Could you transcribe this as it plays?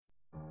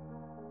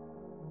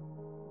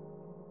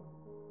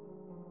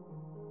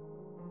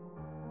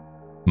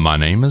My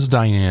name is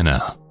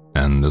Diana,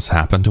 and this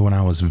happened when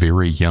I was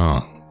very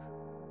young.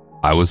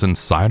 I was in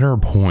Cider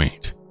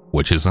Point,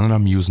 which is an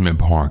amusement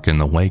park in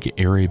the Lake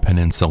Erie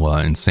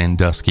Peninsula in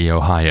Sandusky,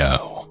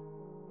 Ohio.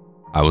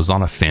 I was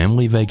on a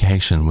family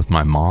vacation with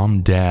my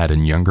mom, dad,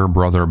 and younger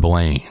brother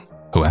Blaine,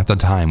 who at the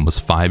time was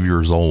 5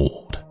 years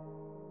old.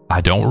 I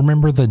don't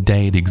remember the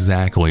date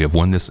exactly of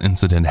when this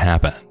incident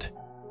happened,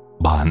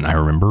 but I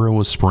remember it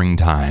was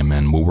springtime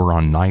and we were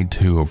on night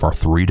 2 of our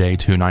 3-day,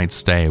 2-night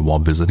stay while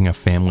visiting a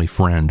family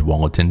friend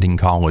while attending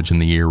college in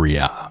the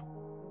area.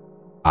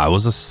 I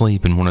was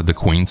asleep in one of the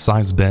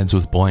queen-size beds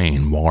with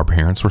Blaine while our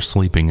parents were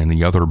sleeping in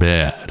the other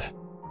bed.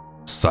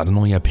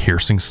 Suddenly a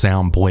piercing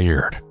sound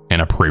blared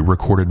and a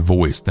pre-recorded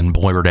voice then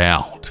blared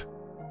out,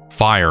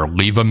 "Fire,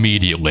 leave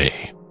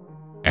immediately,"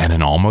 in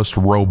an almost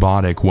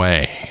robotic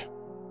way.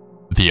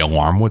 The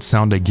alarm would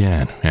sound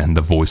again and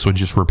the voice would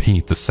just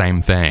repeat the same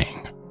thing,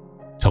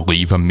 to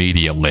leave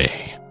immediately.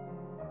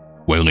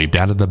 We leaped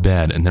out of the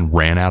bed and then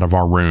ran out of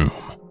our room.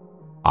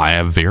 I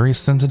have very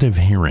sensitive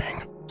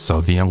hearing,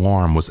 so the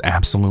alarm was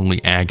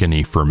absolutely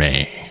agony for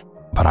me,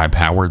 but I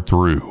powered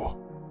through.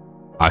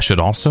 I should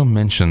also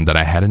mention that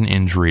I had an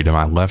injury to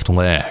my left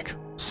leg,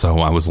 so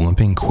I was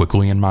limping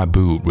quickly in my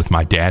boot with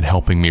my dad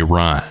helping me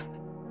run.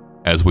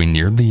 As we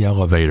neared the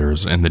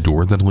elevators and the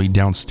door that lead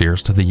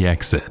downstairs to the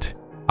exit,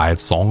 I had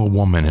saw a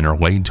woman in her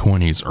late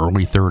 20s,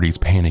 early 30s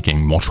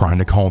panicking while trying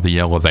to call the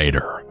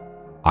elevator.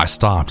 I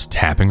stopped,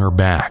 tapping her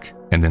back,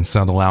 and then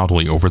said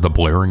loudly over the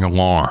blaring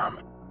alarm,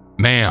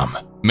 Ma'am,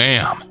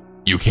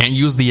 you can't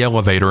use the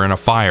elevator in a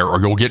fire or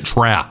you'll get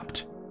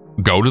trapped.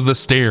 Go to the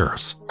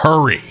stairs,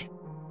 hurry."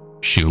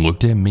 She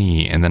looked at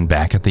me and then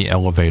back at the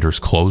elevator's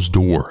closed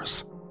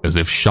doors, as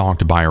if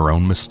shocked by her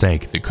own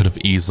mistake that could have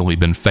easily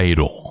been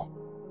fatal.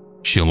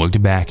 She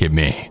looked back at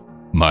me,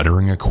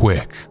 muttering a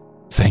quick,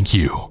 "Thank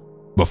you,"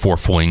 before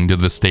fleeing to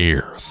the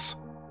stairs.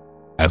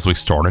 As we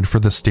started for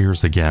the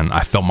stairs again,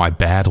 I felt my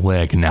bad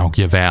leg now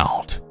give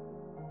out.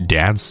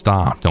 Dad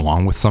stopped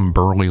along with some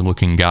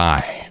burly-looking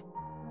guy.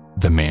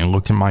 The man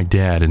looked at my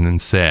dad and then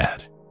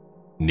said,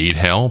 "Need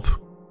help?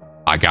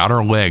 I got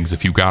her legs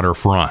if you got her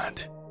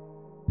front."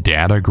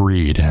 Dad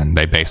agreed, and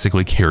they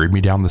basically carried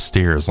me down the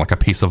stairs like a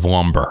piece of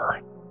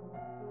lumber.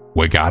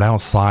 We got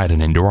outside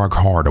and into our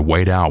car to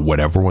wait out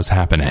whatever was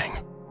happening,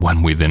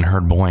 when we then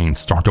heard Blaine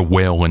start to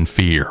wail in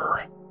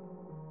fear.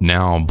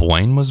 Now,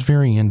 Blaine was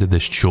very into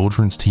this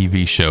children's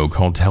TV show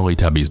called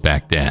Teletubbies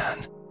back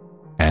then,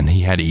 and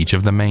he had each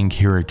of the main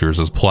characters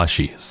as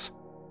plushies.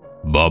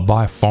 But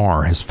by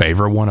far, his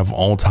favorite one of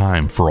all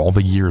time for all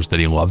the years that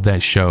he loved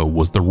that show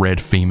was the red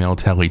female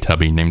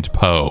Teletubby named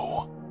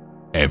Poe.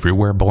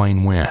 Everywhere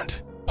Blaine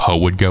went, Poe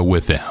would go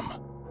with him.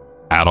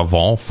 Out of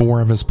all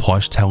 4 of his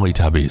plush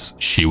Teletubbies,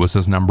 she was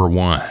his number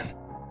 1.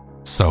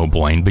 So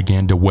Blaine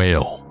began to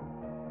wail,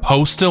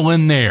 "Poe's still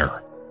in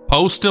there!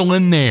 Poe's still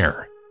in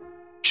there!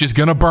 She's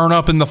gonna burn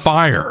up in the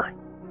fire!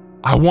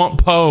 I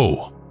want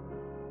Poe!"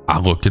 I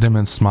looked at him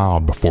and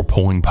smiled before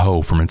pulling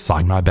Poe from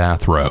inside my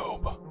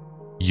bathrobe.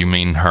 "You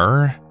mean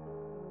her?"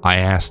 I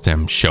asked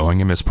him, showing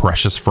him his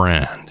precious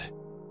friend.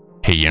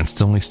 He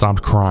instantly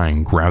stopped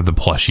crying, grabbed the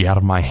plushie out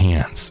of my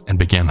hands, and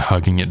began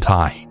hugging it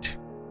tight.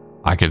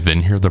 I could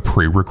then hear the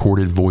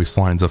pre-recorded voice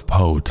lines of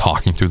Poe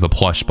talking through the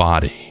plush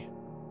body.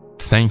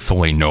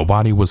 Thankfully,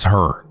 nobody was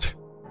hurt,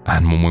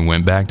 and when we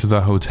went back to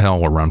the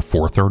hotel around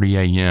 4:30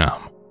 a.m.,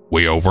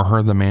 we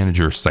overheard the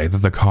manager say that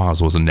the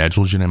cause was a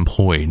negligent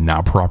employee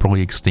not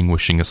properly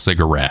extinguishing a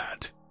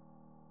cigarette.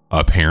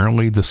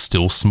 Apparently, the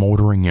still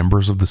smoldering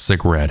embers of the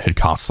cigarette had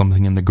caught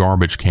something in the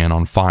garbage can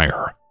on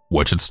fire,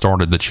 which had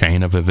started the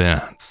chain of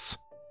events.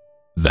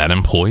 That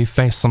employee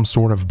faced some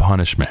sort of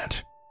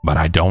punishment, but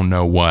I don't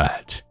know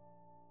what.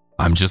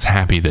 I'm just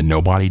happy that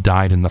nobody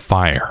died in the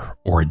fire,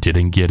 or it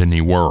didn't get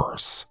any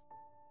worse.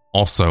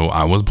 Also,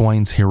 I was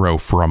Blaine's hero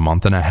for a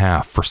month and a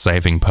half for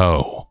saving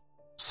Poe,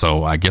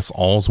 so I guess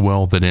all's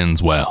well that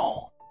ends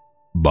well.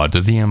 But to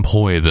the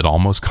employee that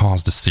almost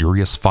caused a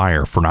serious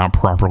fire for not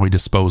properly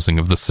disposing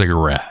of the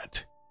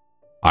cigarette,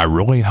 I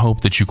really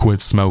hope that you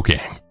quit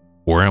smoking,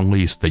 or at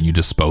least that you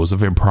dispose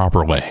of it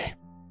properly,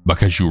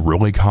 because you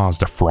really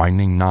caused a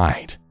frightening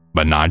night,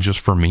 but not just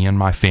for me and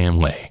my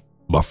family,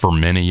 but for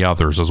many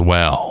others as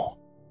well.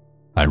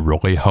 I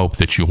really hope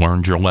that you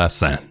learned your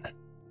lesson.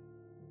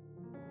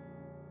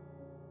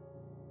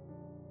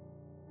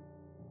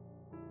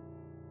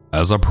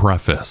 As a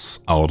preface,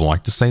 I would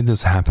like to say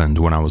this happened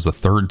when I was a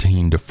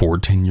 13 to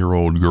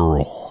 14-year-old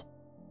girl.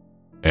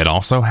 It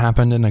also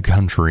happened in a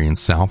country in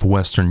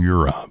southwestern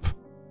Europe,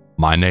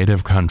 my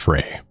native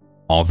country,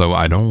 although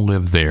I don't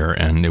live there,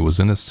 and it was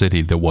in a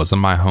city that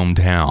wasn't my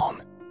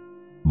hometown,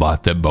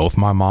 but that both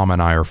my mom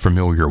and I are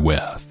familiar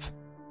with.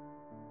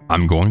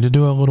 I'm going to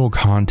do a little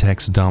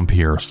context dump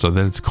here so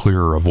that it's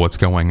clearer of what's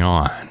going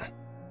on.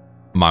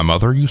 My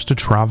mother used to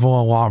travel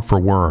a lot for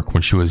work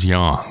when she was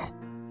young,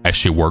 as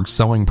she worked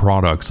selling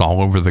products all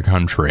over the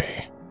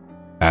country.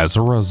 As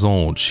a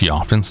result, she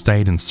often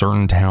stayed in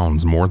certain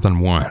towns more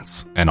than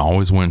once and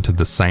always went to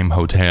the same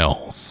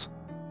hotels.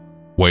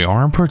 We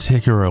aren't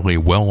particularly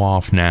well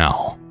off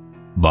now,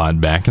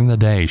 But back in the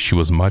day, she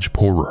was much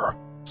poorer,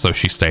 so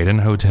she stayed in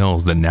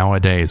hotels that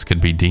nowadays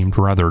could be deemed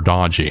rather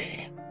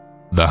dodgy.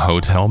 The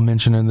hotel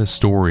mentioned in this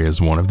story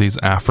is one of these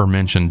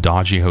aforementioned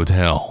dodgy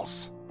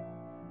hotels.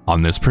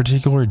 On this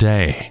particular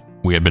day,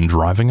 we had been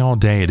driving all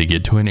day to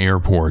get to an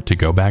airport to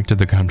go back to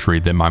the country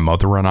that my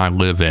mother and I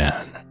live in.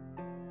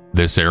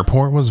 This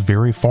airport was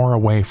very far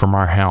away from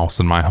our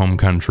house in my home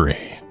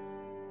country.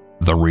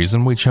 The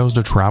reason we chose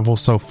to travel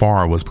so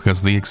far was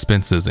because the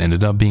expenses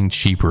ended up being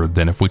cheaper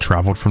than if we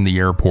traveled from the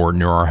airport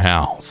near our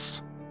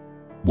house.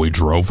 We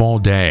drove all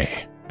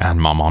day,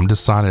 and my mom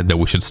decided that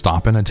we should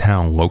stop in a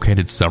town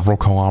located several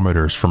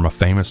kilometers from a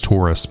famous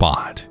tourist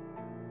spot,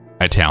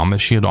 a town that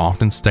she had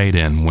often stayed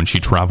in when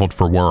she traveled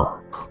for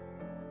work.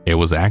 It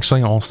was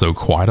actually also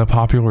quite a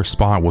popular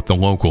spot with the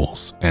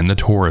locals and the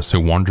tourists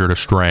who wandered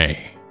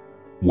astray.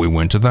 We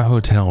went to the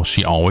hotel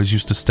she always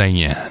used to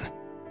stay in,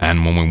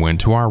 and when we went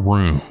to our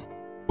room,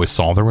 we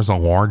saw there was a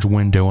large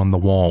window on the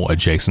wall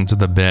adjacent to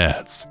the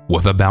beds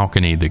with a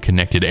balcony that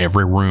connected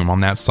every room on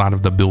that side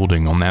of the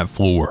building on that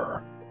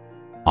floor.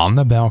 On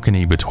the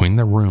balcony between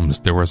the rooms,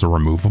 there was a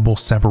removable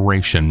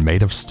separation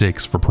made of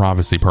sticks for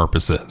privacy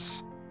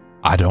purposes.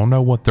 I don't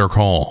know what they're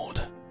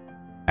called.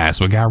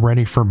 As we got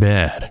ready for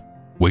bed,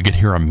 we could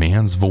hear a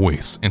man's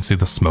voice and see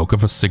the smoke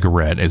of a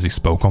cigarette as he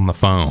spoke on the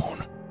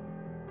phone.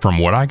 From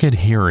what I could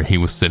hear, he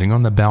was sitting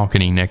on the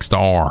balcony next to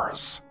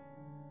ours.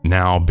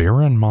 Now,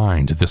 bear in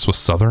mind, this was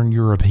Southern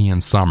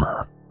European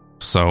summer,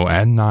 so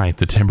at night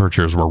the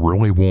temperatures were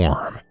really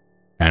warm,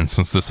 and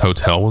since this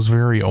hotel was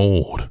very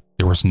old,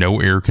 there was no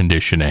air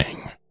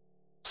conditioning.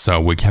 So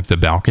we kept the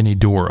balcony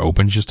door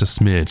open just a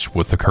smidge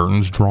with the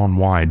curtains drawn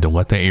wide to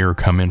let the air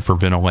come in for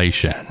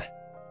ventilation.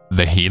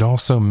 The heat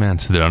also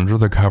meant that under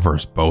the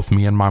covers, both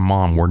me and my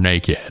mom were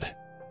naked.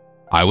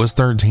 I was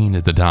 13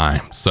 at the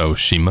time, so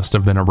she must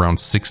have been around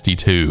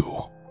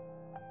 62.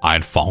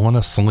 I'd fallen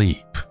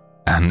asleep,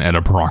 and at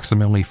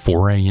approximately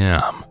 4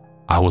 a.m.,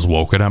 I was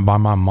woken up by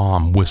my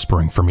mom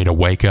whispering for me to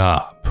wake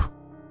up.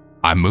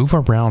 I move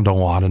around a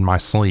lot in my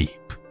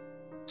sleep,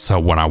 so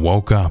when I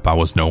woke up, I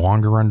was no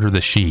longer under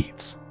the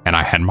sheets, and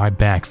I had my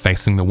back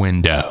facing the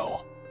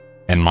window.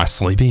 In my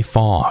sleepy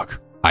fog,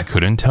 I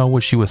couldn't tell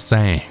what she was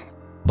saying,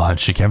 but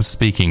she kept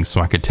speaking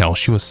so I could tell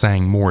she was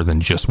saying more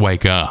than just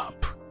wake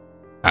up.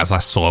 As I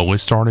slowly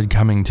started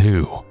coming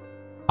to,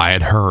 I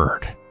had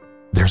heard,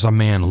 "There's a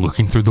man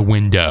looking through the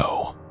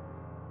window."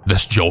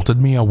 This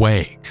jolted me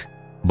awake,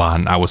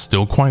 but I was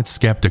still quite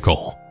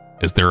skeptical,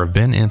 as there have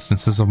been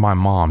instances of my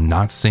mom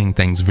not seeing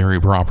things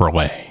very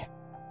properly.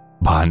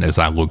 But as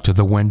I looked to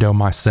the window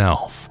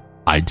myself,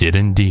 I did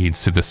indeed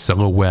see the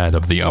silhouette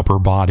of the upper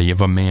body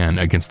of a man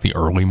against the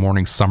early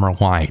morning summer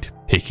light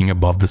peeking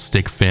above the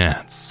stick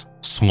fence,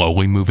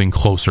 slowly moving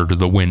closer to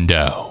the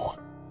window.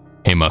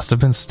 He must have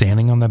been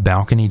standing on the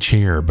balcony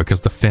chair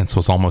because the fence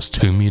was almost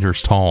 2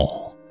 meters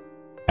tall.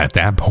 At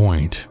that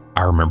point,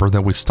 I remember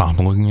that we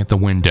stopped looking at the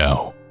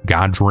window,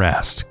 got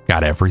dressed,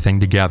 got everything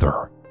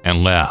together,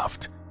 and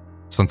left.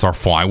 Since our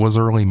flight was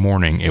early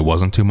morning, it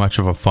wasn't too much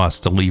of a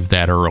fuss to leave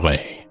that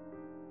early.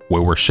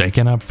 We were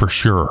shaken up for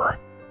sure,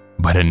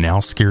 but it now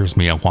scares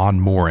me a lot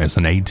more as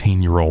an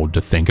 18-year-old to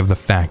think of the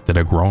fact that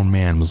a grown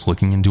man was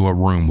looking into a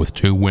room with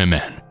 2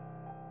 women,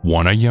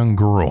 one a young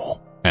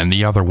girl, and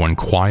the other one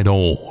quite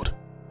old,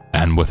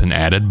 and with an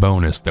added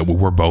bonus that we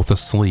were both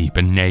asleep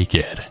and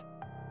naked.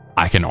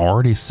 I can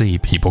already see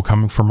people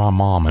coming for my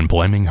mom and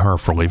blaming her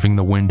for leaving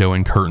the window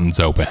and curtains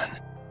open,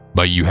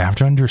 but you have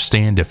to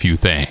understand a few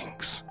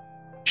things.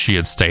 She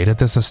had stayed at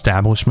this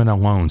establishment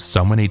alone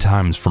so many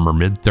times from her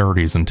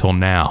mid-30s until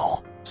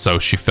now, so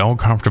she felt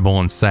comfortable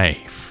and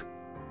safe.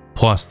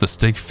 Plus, the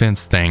stick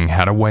fence thing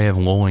had a way of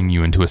lulling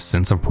you into a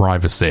sense of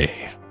privacy.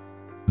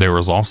 There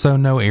was also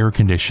no air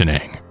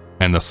conditioning,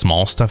 and the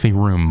small stuffy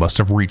room must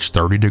have reached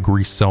 30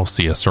 degrees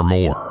Celsius or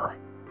more.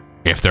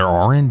 If there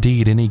are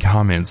indeed any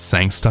comments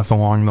saying stuff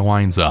along the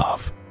lines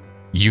of,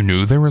 "You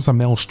knew there was a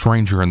male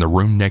stranger in the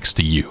room next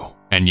to you,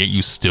 and yet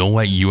you still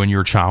let you and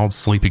your child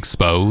sleep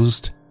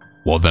exposed,"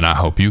 well then I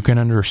hope you can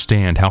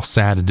understand how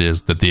sad it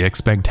is that the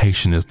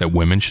expectation is that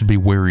women should be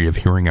wary of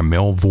hearing a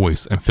male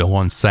voice and feel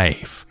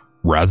unsafe,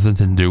 rather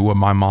than do what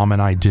my mom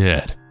and I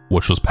did,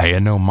 which was pay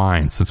it no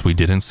mind since we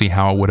didn't see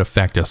how it would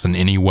affect us in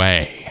any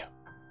way.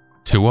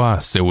 To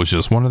us, it was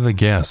just one of the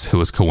guests who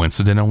was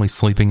coincidentally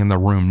sleeping in the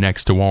room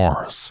next to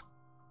ours.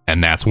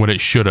 And that's what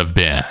it should have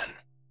been.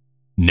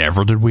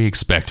 Never did we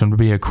expect him to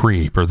be a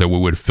creep or that we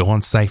would feel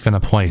unsafe in a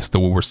place that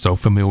we were so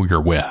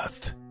familiar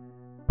with.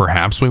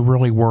 Perhaps we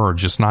really were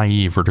just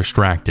naive or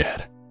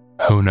distracted.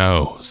 Who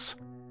knows?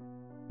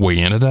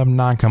 We ended up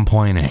not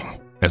complaining,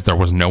 as there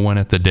was no one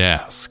at the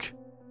desk.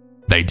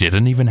 They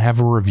didn't even have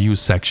a review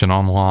section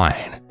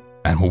online,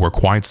 and we were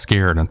quite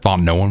scared and thought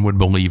no one would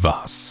believe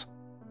us.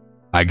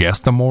 I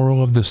guess the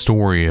moral of the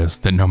story is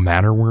that no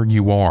matter where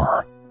you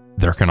are,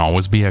 there can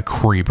always be a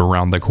creep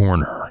around the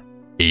corner,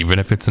 even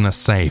if it's in a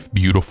safe,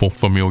 beautiful,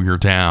 familiar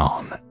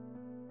town.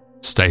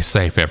 Stay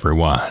safe,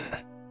 everyone.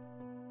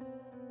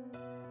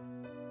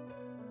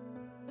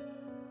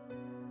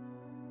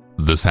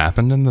 This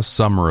happened in the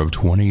summer of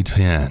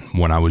 2010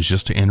 when I was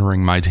just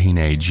entering my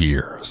teenage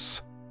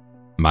years.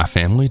 My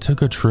family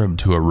took a trip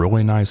to a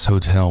really nice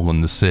hotel in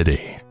the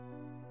city.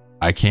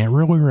 I can't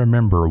really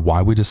remember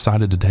why we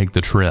decided to take the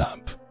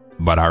trip,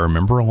 but I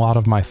remember a lot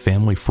of my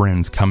family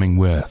friends coming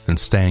with and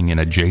staying in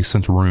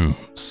adjacent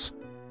rooms.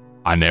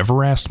 I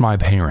never asked my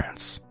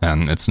parents,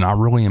 and it's not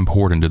really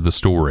important to the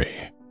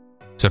story.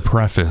 To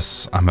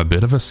preface, I'm a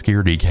bit of a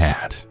scaredy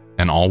cat,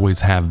 and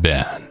always have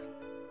been.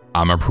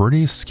 I'm a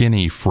pretty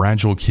skinny,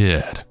 fragile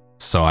kid,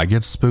 so I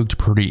get spooked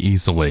pretty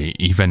easily,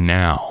 even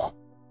now.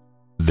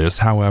 This,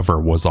 however,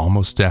 was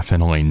almost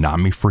definitely not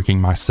me freaking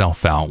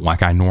myself out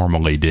like I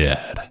normally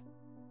did.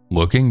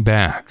 Looking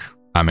back,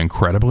 I'm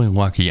incredibly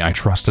lucky I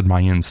trusted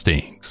my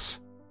instincts.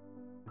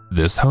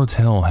 This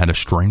hotel had a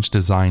strange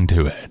design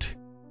to it.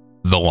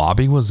 The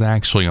lobby was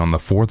actually on the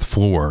 4th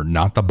floor,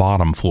 not the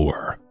bottom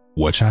floor,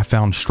 which I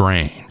found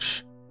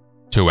strange.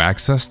 To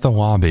access the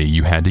lobby,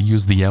 you had to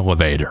use the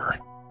elevator.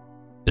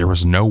 There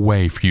was no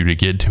way for you to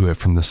get to it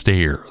from the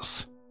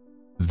stairs.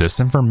 This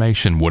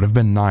information would have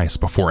been nice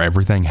before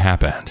everything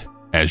happened,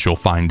 as you'll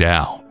find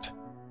out.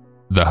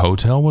 The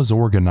hotel was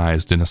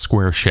organized in a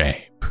square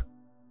shape.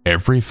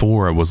 Every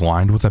floor was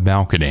lined with a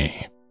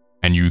balcony,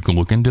 and you could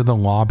look into the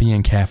lobby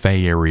and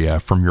cafe area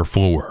from your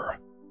floor.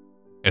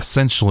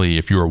 Essentially,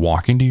 if you were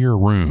walking to your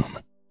room,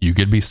 you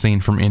could be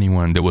seen from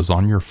anyone that was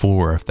on your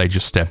floor if they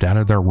just stepped out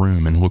of their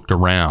room and looked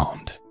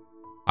around.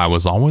 I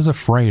was always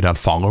afraid I'd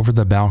fall over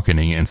the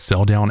balcony and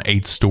sail down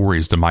 8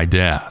 stories to my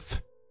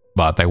death,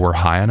 but they were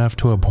high enough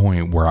to a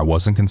point where I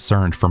wasn't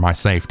concerned for my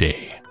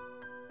safety.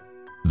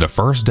 The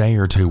first day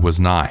or two was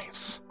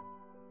nice.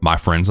 My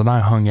friends and I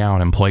hung out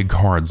and played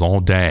cards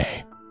all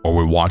day, or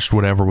we watched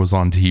whatever was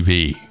on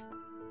TV.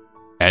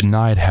 At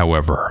night,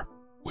 however,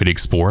 we'd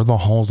explore the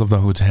halls of the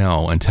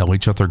hotel and tell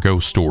each other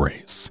ghost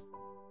stories.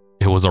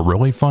 It was a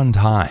really fun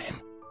time,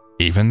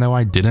 even though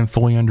I didn't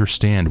fully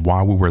understand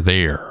why we were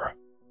there.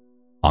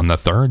 On the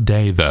 3rd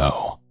day,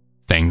 though,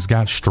 things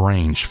got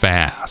strange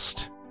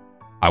fast.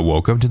 I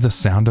woke up to the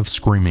sound of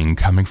screaming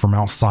coming from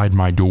outside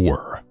my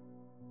door.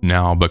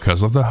 Now,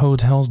 because of the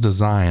hotel's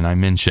design I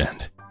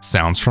mentioned,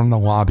 sounds from the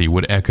lobby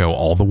would echo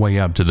all the way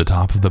up to the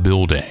top of the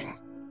building.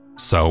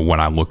 So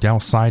when I looked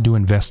outside to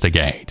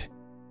investigate,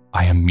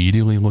 I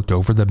immediately looked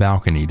over the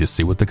balcony to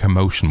see what the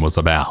commotion was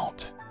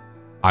about.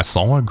 I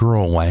saw a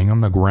girl laying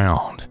on the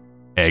ground,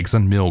 eggs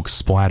and milk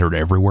splattered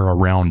everywhere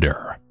around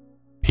her.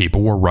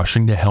 People were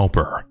rushing to help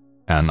her,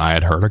 and I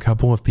had heard a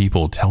couple of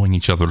people telling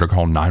each other to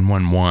call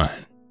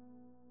 911.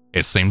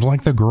 It seemed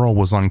like the girl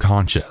was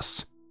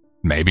unconscious.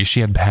 Maybe she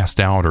had passed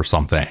out or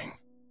something.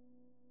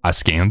 I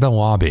scanned the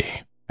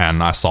lobby,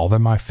 and I saw that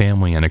my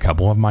family and a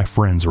couple of my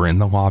friends were in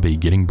the lobby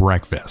getting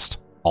breakfast,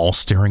 all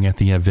staring at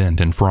the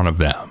event in front of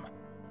them.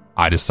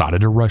 I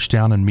decided to rush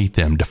down and meet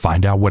them to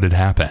find out what had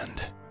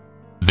happened.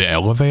 The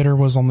elevator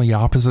was on the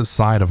opposite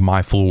side of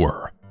my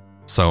floor,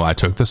 so I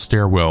took the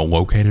stairwell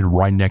located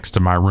right next to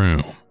my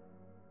room.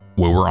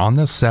 We were on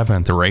the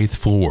 7th or 8th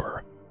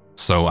floor,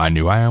 so I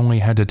knew I only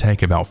had to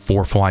take about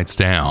 4 flights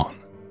down.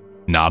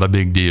 Not a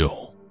big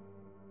deal.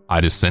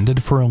 I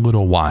descended for a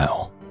little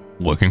while,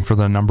 looking for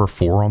the number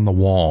 4 on the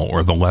wall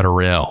or the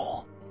letter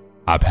L.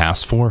 I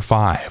passed floor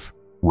 5,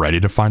 ready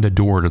to find a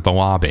door to the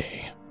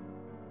lobby.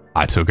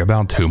 I took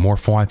about 2 more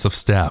flights of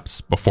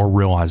steps before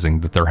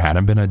realizing that there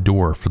hadn't been a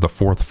door for the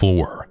 4th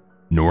floor,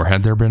 nor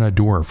had there been a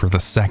door for the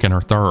 2nd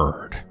or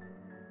 3rd.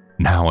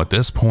 Now at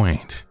this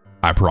point,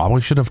 I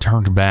probably should have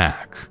turned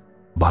back,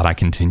 but I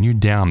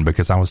continued down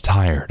because I was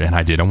tired and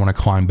I didn't want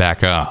to climb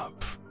back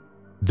up.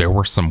 There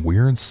were some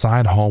weird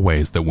side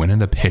hallways that went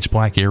into pitch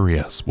black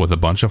areas with a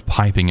bunch of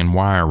piping and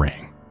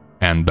wiring,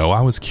 and though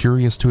I was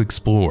curious to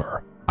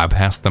explore, I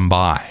passed them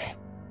by.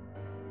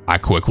 I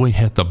quickly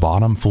hit the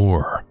bottom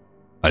floor,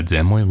 a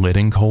dimly lit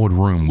and cold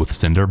room with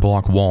cinder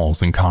block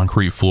walls and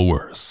concrete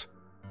floors.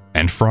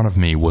 In front of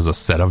me was a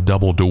set of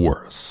double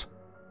doors.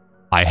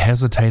 I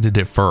hesitated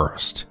at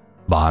first,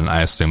 but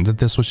I assumed that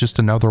this was just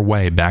another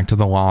way back to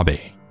the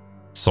lobby,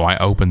 so I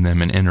opened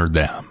them and entered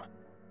them.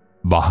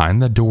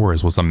 Behind the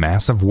doors was a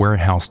massive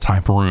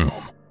warehouse-type room,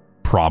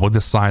 probably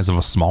the size of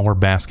a smaller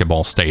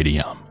basketball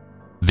stadium.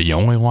 The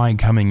only light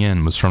coming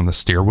in was from the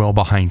stairwell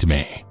behind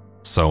me,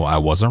 so I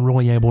wasn't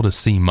really able to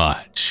see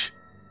much.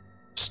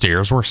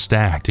 Stairs were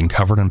stacked and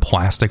covered in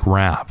plastic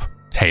wrap,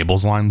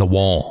 tables lined the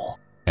wall,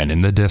 and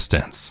in the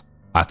distance,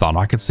 I thought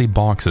I could see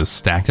boxes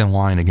stacked in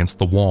line against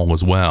the wall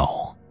as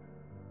well.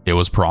 It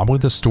was probably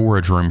the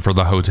storage room for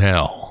the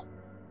hotel.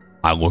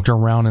 I looked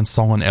around and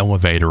saw an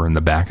elevator in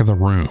the back of the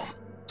room,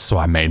 so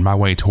I made my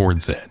way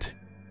towards it.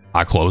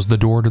 I closed the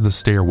door to the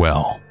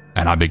stairwell,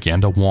 and I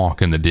began to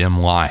walk in the dim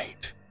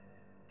light.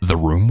 The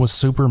room was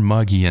super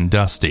muggy and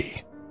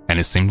dusty, and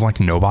it seemed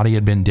like nobody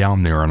had been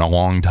down there in a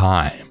long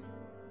time.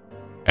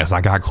 As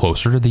I got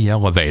closer to the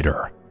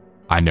elevator,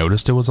 I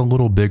noticed it was a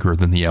little bigger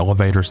than the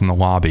elevators in the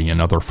lobby and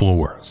other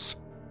floors.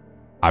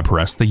 I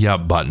pressed the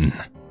up button,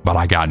 but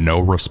I got no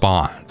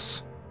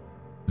response.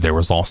 There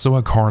was also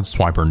a card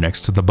swiper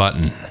next to the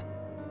button.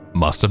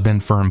 Must have been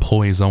for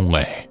employees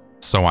only,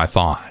 so I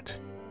thought.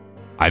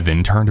 I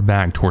then turned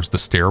back towards the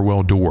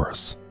stairwell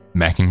doors,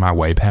 making my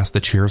way past the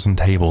chairs and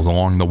tables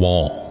along the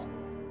wall.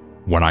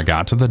 When I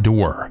got to the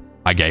door,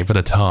 I gave it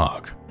a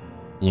tug.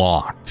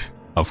 Locked,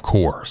 of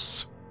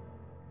course.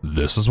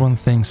 This is when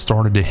things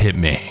started to hit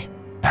me,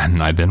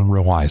 and I then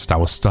realized I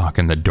was stuck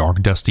in the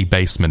dark, dusty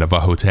basement of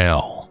a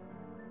hotel.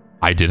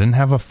 I didn't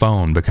have a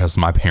phone because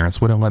my parents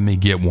wouldn't let me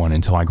get one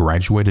until I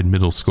graduated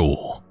middle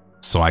school,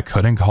 so I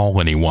couldn't call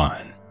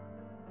anyone.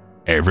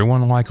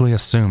 Everyone likely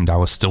assumed I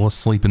was still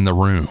asleep in the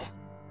room,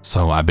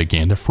 so I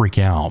began to freak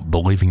out,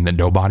 believing that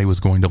nobody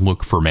was going to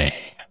look for me.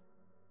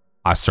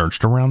 I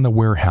searched around the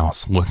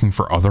warehouse looking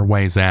for other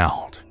ways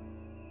out.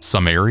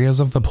 Some areas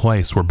of the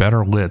place were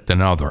better lit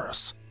than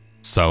others,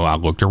 so I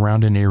looked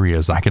around in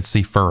areas I could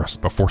see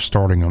first before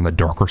starting on the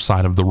darker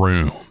side of the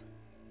room.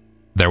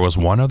 There was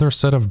one other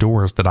set of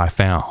doors that I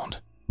found,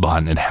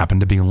 but it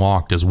happened to be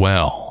locked as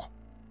well.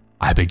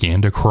 I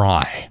began to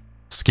cry,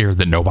 scared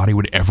that nobody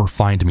would ever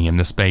find me in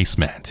this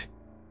basement.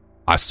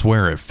 I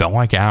swear it felt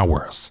like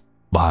hours,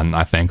 but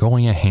I think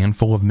only a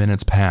handful of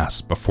minutes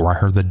passed before I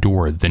heard the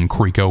door then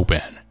creak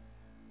open.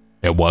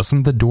 It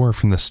wasn't the door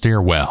from the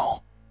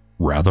stairwell,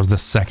 rather the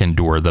second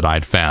door that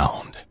I'd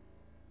found.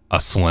 A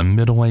slim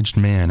middle-aged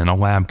man in a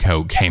lab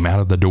coat came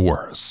out of the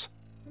doors.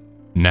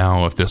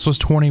 Now, if this was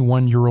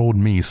 21-year-old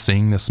me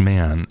seeing this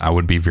man, I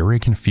would be very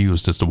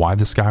confused as to why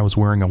this guy was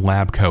wearing a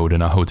lab coat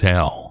in a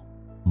hotel.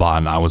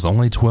 But I was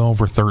only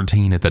 12 or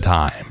 13 at the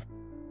time,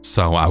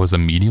 so I was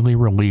immediately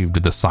relieved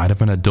at the sight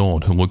of an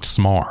adult who looked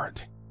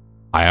smart.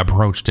 I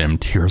approached him,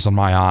 tears in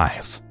my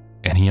eyes,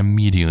 and he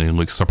immediately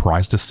looked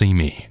surprised to see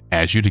me,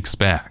 as you'd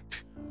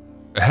expect.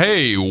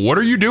 "Hey, what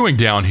are you doing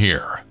down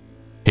here?"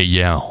 he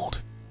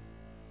yelled.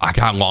 "I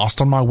got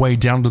lost on my way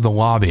down to the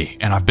lobby,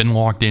 and I've been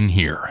locked in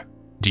here.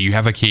 Do you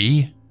have a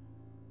key?"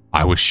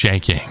 I was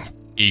shaking,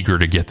 eager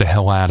to get the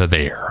hell out of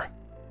there.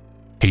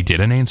 He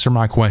didn't answer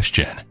my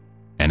question,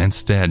 and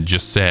instead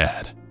just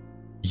said,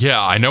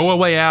 "Yeah, I know a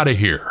way out of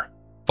here.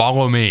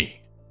 Follow me."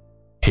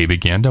 He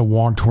began to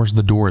walk towards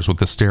the doors with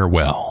the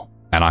stairwell,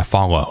 and I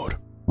followed,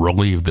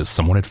 relieved that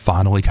someone had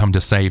finally come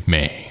to save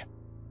me.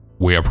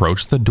 We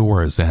approached the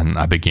doors and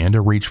I began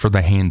to reach for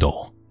the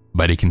handle,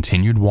 but he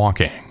continued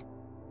walking.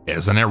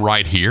 "Isn't it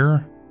right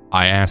here?"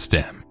 I asked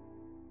him.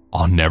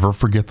 I'll never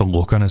forget the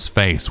look on his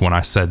face when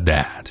I said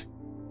that.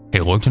 He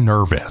looked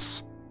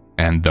nervous,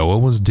 and though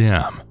it was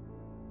dim,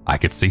 I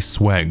could see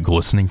sweat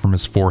glistening from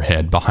his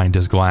forehead behind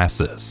his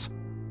glasses.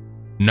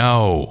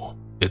 "No,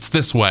 it's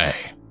this way,"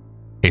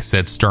 he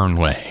said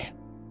sternly.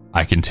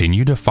 I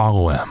continued to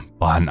follow him,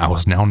 but I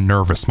was now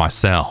nervous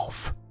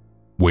myself.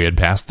 We had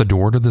passed the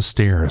door to the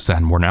stairs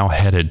and were now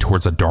headed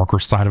towards a darker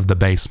side of the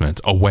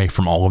basement away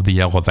from all of the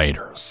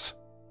elevators.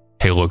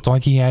 He looked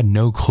like he had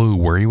no clue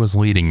where he was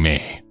leading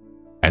me,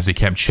 as he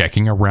kept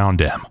checking around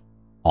him,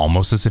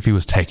 almost as if he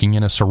was taking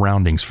in his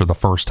surroundings for the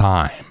first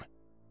time.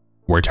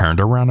 We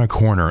turned around a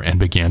corner and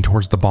began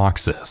towards the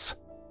boxes,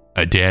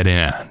 a dead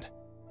end.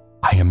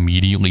 I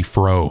immediately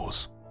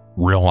froze,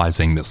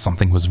 realizing that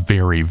something was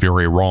very,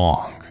 very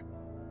wrong.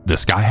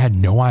 This guy had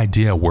no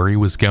idea where he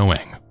was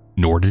going,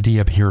 nor did he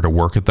appear to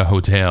work at the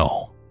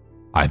hotel.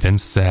 I then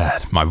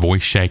said, my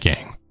voice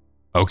shaking,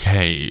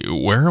 "Okay,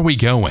 where are we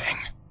going?"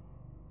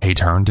 He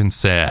turned and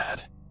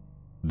said,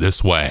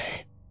 "This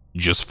way.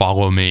 Just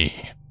follow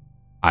me."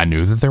 I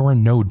knew that there were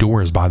no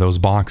doors by those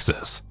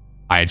boxes.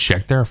 I had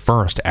checked there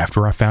first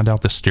after I found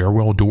out the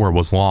stairwell door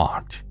was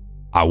locked.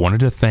 I wanted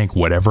to thank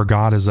whatever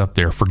God is up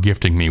there for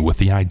gifting me with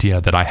the idea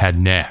that I had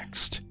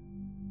next.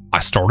 I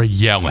started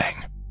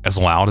yelling as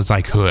loud as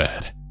I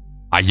could.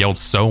 I yelled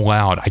so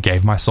loud I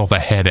gave myself a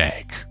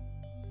headache.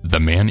 The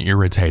man,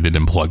 irritated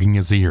and plugging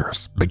his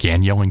ears,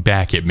 began yelling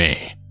back at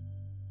me.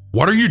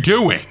 "What are you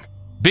doing?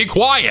 Be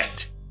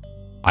quiet!"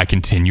 I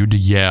continued to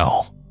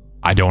yell.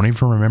 I don't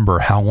even remember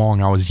how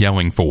long I was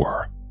yelling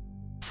for.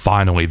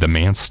 Finally, the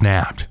man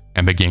snapped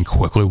and began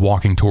quickly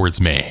walking towards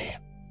me.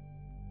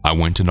 I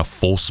went in a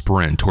full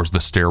sprint towards the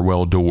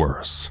stairwell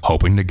doors,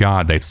 hoping to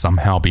God they'd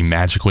somehow be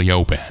magically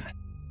open.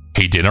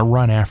 He didn't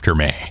run after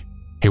me.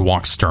 He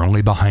walked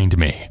sternly behind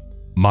me,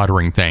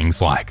 muttering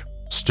things like,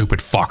 "Stupid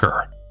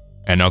fucker,"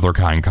 and other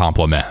kind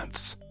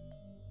compliments.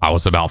 I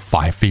was about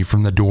 5 feet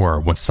from the door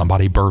when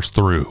somebody burst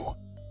through.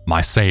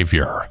 My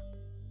savior,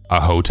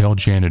 a hotel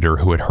janitor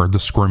who had heard the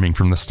screaming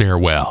from the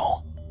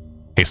stairwell.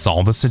 He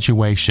saw the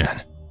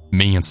situation,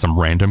 me and some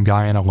random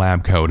guy in a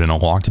lab coat in a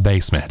locked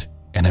basement,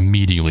 and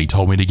immediately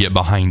told me to get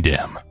behind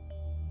him.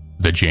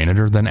 The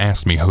janitor then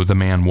asked me who the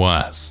man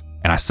was,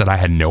 and I said I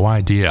had no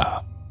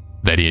idea,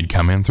 that he had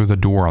come in through the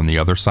door on the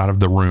other side of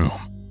the room,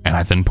 and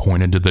I then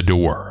pointed to the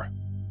door.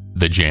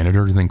 The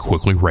janitor then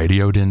quickly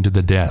radioed into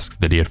the desk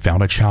that he had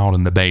found a child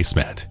in the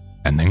basement,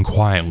 and then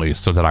quietly,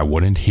 so that I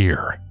wouldn't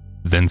hear,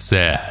 then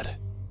said,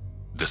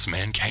 "This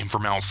man came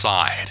from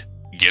outside.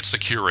 Get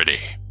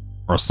security,"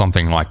 or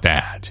something like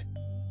that.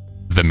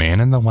 The man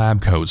in the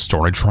lab coat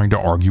started trying to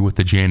argue with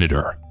the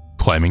janitor,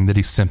 claiming that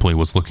he simply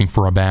was looking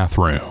for a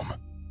bathroom.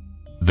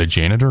 The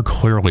janitor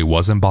clearly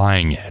wasn't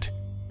buying it,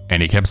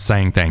 and he kept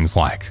saying things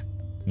like,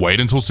 "Wait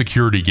until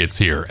security gets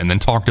here and then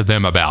talk to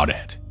them about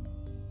it."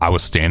 I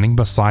was standing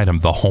beside him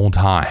the whole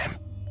time,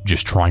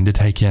 just trying to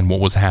take in what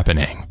was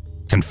happening,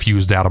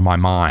 confused out of my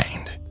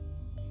mind.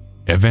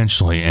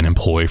 Eventually, an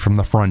employee from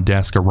the front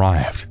desk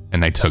arrived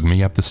and they took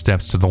me up the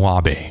steps to the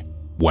lobby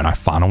when I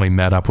finally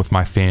met up with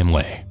my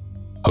family,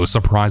 who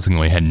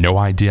surprisingly had no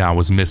idea I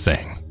was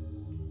missing.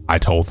 I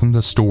told them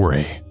the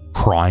story,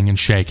 crying and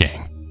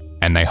shaking,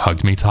 and they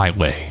hugged me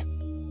tightly,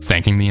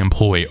 thanking the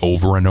employee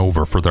over and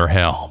over for their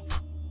help.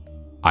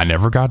 I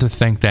never got to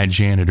thank that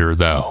janitor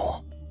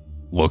though.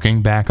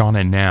 Looking back on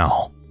it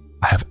now,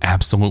 I have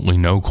absolutely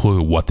no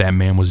clue what that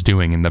man was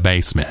doing in the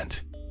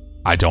basement.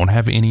 I don't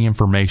have any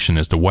information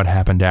as to what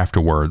happened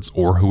afterwards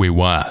or who he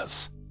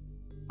was.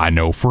 I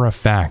know for a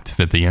fact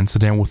that the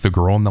incident with the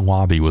girl in the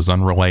lobby was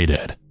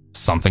unrelated,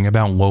 something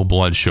about low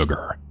blood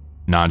sugar,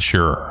 not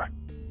sure.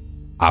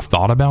 I've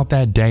thought about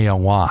that day a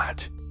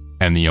lot,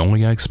 and the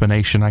only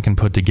explanation I can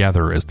put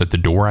together is that the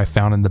door I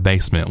found in the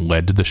basement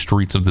led to the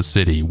streets of the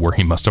city where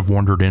he must have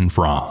wandered in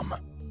from.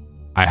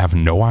 I have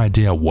no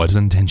idea what his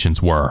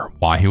intentions were,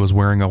 why he was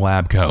wearing a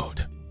lab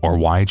coat, or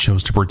why he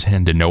chose to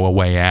pretend to know a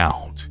way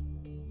out.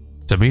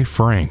 To be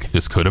frank,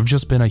 this could have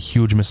just been a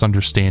huge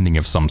misunderstanding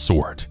of some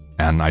sort,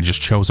 and I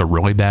just chose a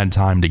really bad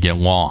time to get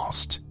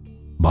lost.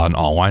 But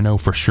all I know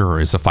for sure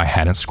is if I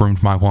hadn't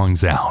screamed my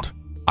lungs out,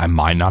 I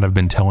might not have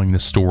been telling the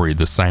story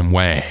the same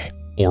way,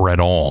 or at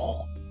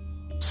all.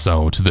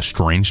 So to the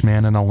strange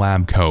man in a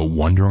lab coat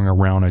wandering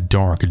around a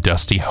dark,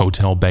 dusty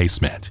hotel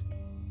basement,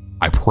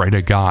 I pray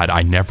to God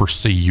I never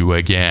see you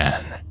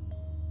again.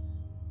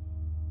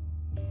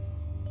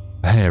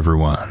 Hey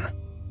everyone,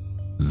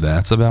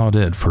 that's about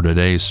it for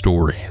today's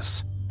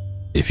stories.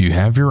 If you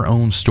have your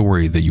own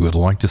story that you would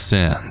like to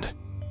send,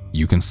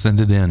 you can send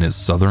it in at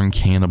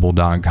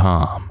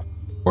southerncannibal.com,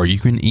 or you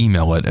can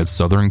email it at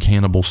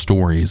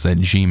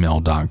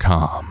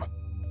southerncannibal.stories@gmail.com.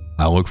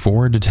 I look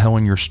forward to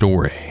telling your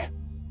story.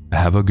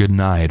 Have a good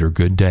night or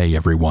good day,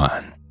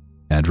 everyone.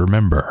 And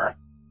remember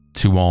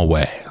to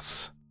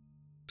always